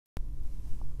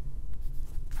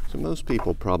So most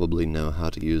people probably know how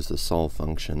to use the solve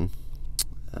function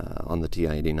on the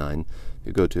TI-89.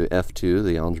 You go to F2,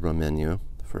 the algebra menu.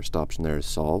 The first option there is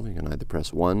solve. You can either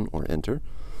press 1 or enter.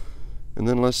 And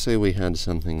then let's say we had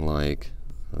something like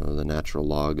the natural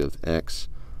log of x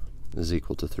is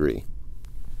equal to 3.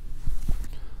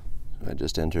 So I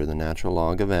just enter the natural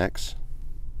log of x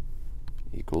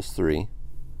equals 3,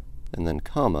 and then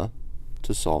comma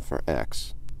to solve for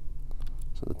x.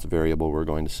 So that's the variable we're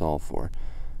going to solve for.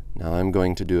 Now I'm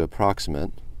going to do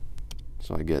approximate,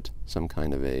 so I get some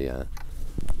kind of a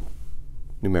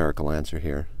numerical answer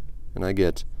here, and I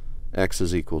get x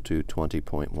is equal to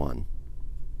 20.1.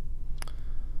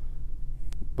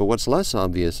 But what's less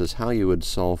obvious is how you would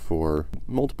solve for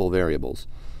multiple variables.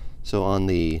 So on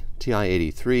the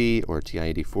TI-83 or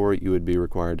TI-84, you would be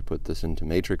required to put this into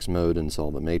matrix mode and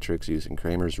solve a matrix using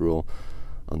Cramer's rule.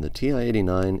 On the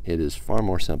TI-89, it is far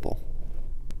more simple.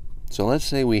 So let's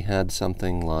say we had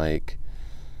something like,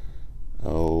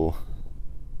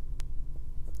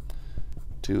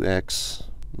 2x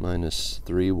minus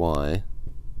 3y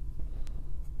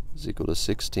is equal to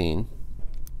 16,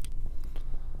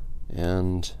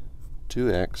 and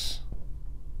 2x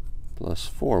plus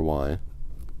 4y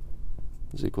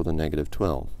is equal to negative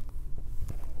 12.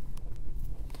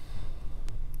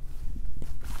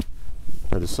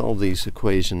 Now to solve these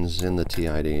equations in the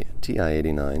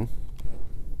TI-89,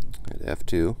 at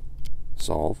F2,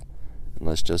 solve, and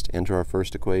let's just enter our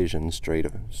first equation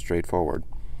straightforward.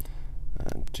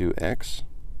 2x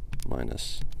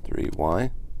minus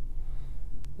 3y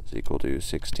is equal to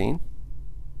 16.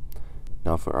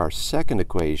 Now for our second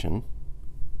equation,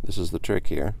 this is the trick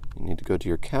here. You need to go to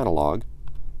your catalog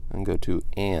and go to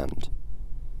AND.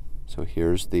 So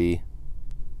here's the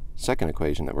second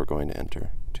equation that we're going to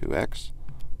enter. 2x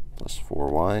plus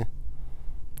 4y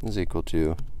is equal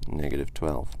to negative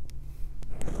 12.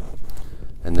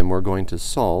 And then we're going to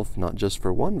solve not just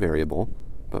for one variable,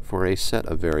 but for a set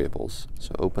of variables.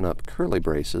 So open up curly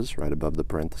braces right above the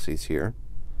parentheses here,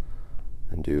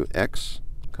 and do x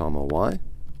comma y,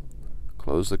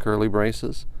 close the curly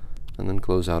braces, and then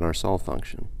close out our solve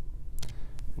function.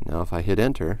 Now if I hit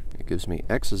enter, it gives me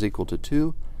x is equal to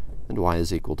 2 and y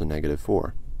is equal to negative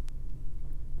 4.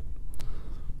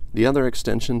 The other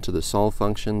extension to the solve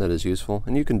function that is useful,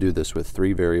 and you can do this with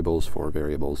 3 variables, 4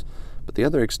 variables, but the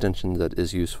other extension that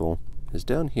is useful is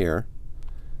down here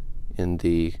in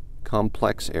the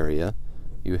complex area.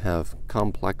 You have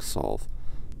complex solve.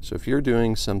 So if you're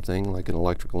doing something like in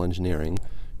electrical engineering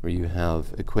where you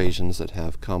have equations that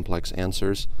have complex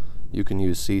answers, you can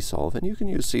use C-solve, and you can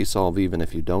use C-solve even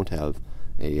if you don't have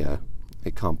a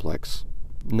complex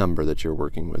number that you're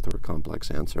working with or a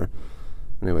complex answer.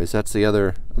 Anyways, that's the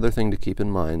other thing to keep in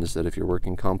mind, is that if you're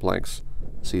working complex,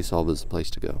 C-solve is the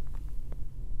place to go.